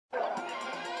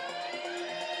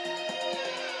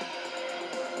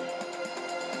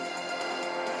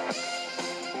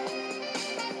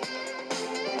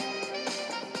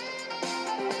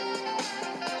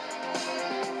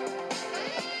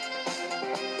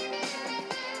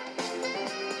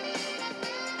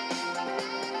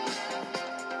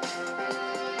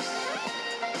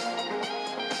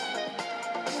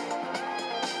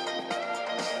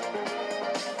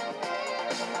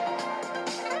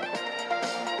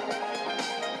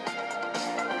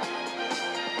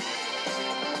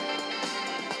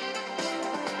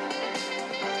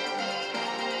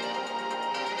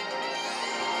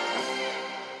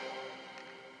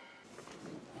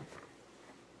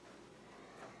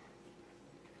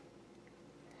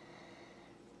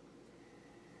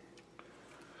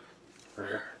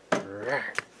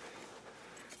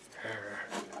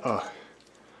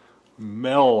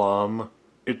Melum,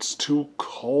 it's too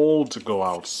cold to go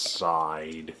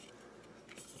outside.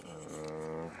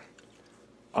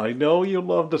 I know you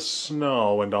love the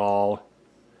snow and all,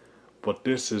 but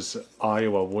this is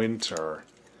Iowa winter,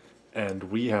 and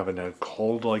we haven't had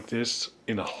cold like this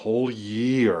in a whole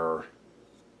year.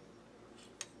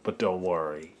 But don't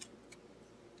worry.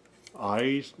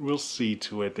 I will see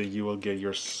to it that you will get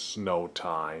your snow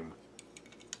time.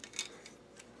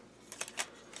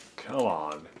 Come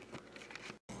on.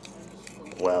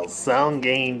 Well, some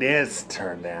game this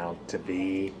turned out to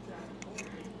be.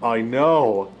 I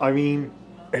know. I mean,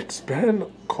 it's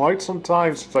been quite some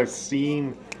time since I've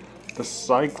seen the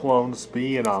Cyclones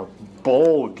be in a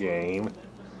bowl game.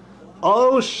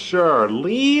 Oh, sure.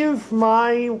 Leave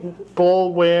my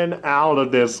bowl win out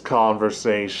of this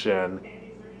conversation.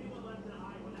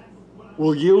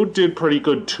 Well, you did pretty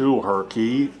good too,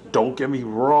 Herky. Don't get me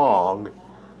wrong.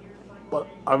 But,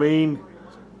 I mean,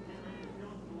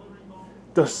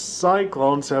 the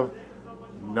Cyclones have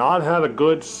not had a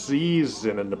good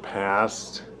season in the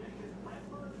past.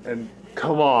 And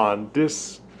come on,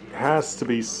 this has to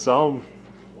be some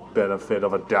benefit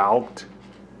of a doubt.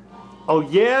 Oh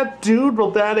yeah, dude?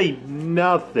 Well, that ain't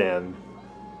nothing.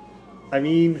 I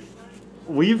mean,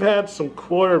 we've had some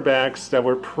quarterbacks that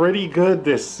were pretty good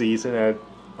this season at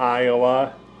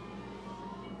Iowa.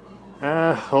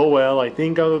 Oh well, I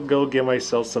think I'll go get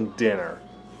myself some dinner.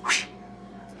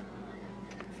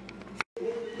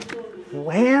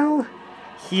 Well,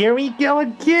 here we go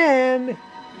again.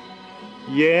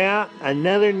 Yeah,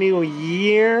 another new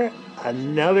year,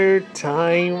 another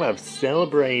time of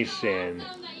celebration.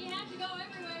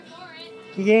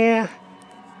 Yeah,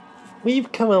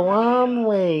 we've come a long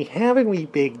way, haven't we,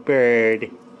 Big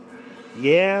Bird?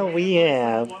 Yeah, we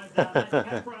have.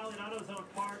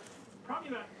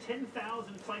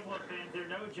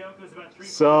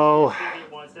 So,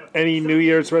 any New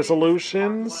Year's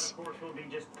resolutions?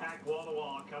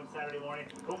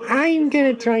 I'm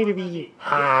gonna try to be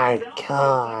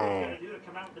hardcore,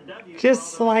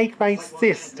 just like my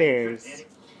sisters.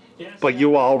 But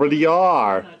you already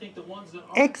are.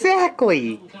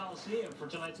 Exactly.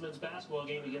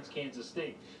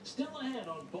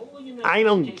 I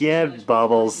don't get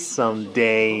Bubbles some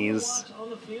days.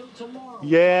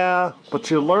 Yeah,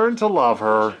 but you learn to love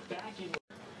her.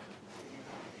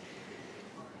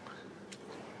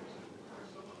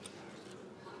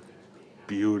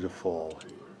 Beautiful,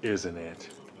 isn't it?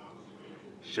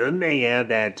 Shouldn't they have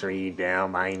that tree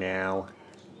down by now?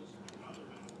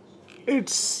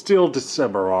 It's still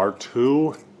December,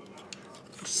 R2.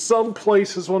 Some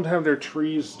places won't have their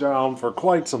trees down for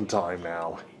quite some time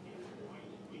now.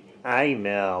 I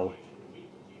know.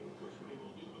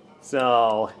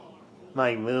 So,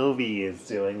 my movie is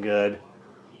doing good.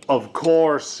 Of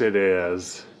course it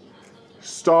is.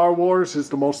 Star Wars is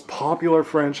the most popular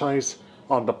franchise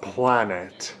on the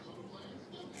planet.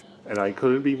 And I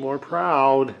couldn't be more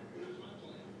proud.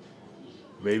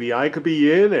 Maybe I could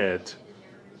be in it.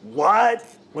 What?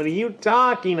 What are you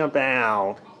talking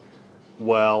about?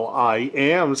 Well, I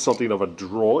am something of a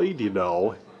droid, you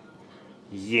know.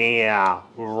 Yeah,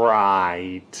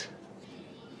 right.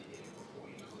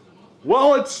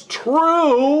 Well, it's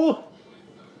true!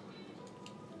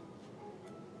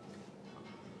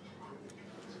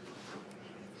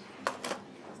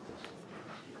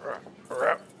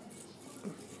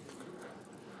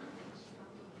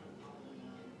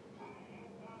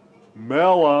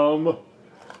 Melum,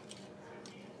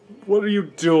 what are you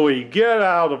doing? Get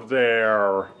out of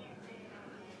there!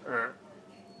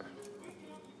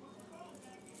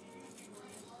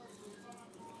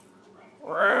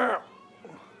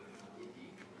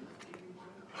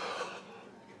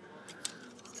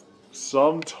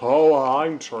 Some toe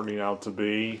I'm turning out to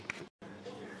be.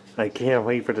 I can't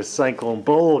wait for the Cyclone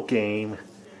Bowl game.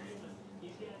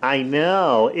 I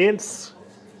know, it's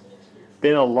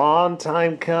been a long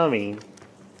time coming.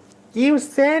 You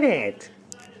said it.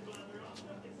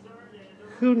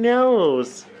 Who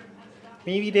knows?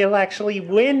 Maybe they'll actually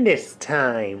win this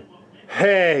time.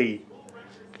 Hey!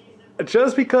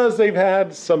 Just because they've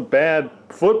had some bad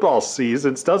football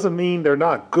seasons doesn't mean they're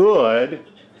not good.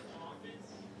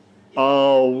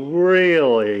 Oh,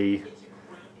 really?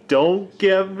 Don't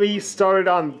get me started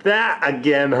on that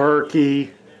again,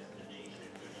 Herky.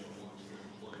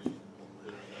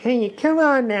 Hey, come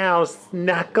on now,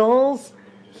 Snuggles.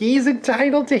 He's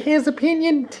entitled to his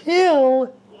opinion, too.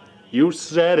 You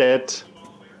said it.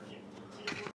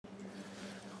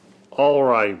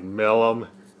 Alright, Melum.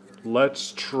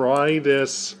 Let's try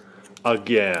this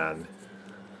again.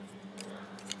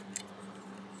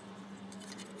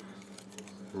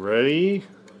 Ready?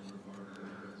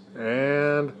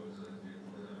 And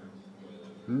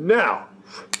now.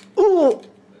 Ooh!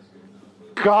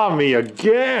 Got me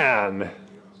again!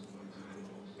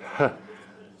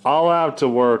 I'll have to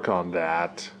work on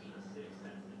that.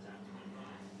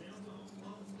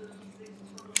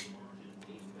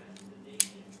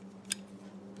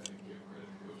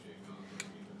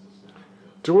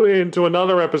 Tune in to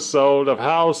another episode of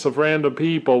House of Random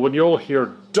People when you'll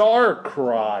hear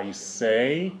Darkrai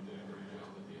say.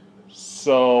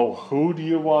 So, who do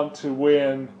you want to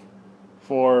win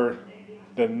for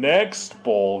the next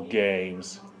bowl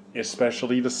games,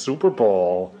 especially the Super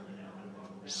Bowl?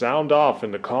 Sound off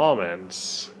in the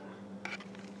comments.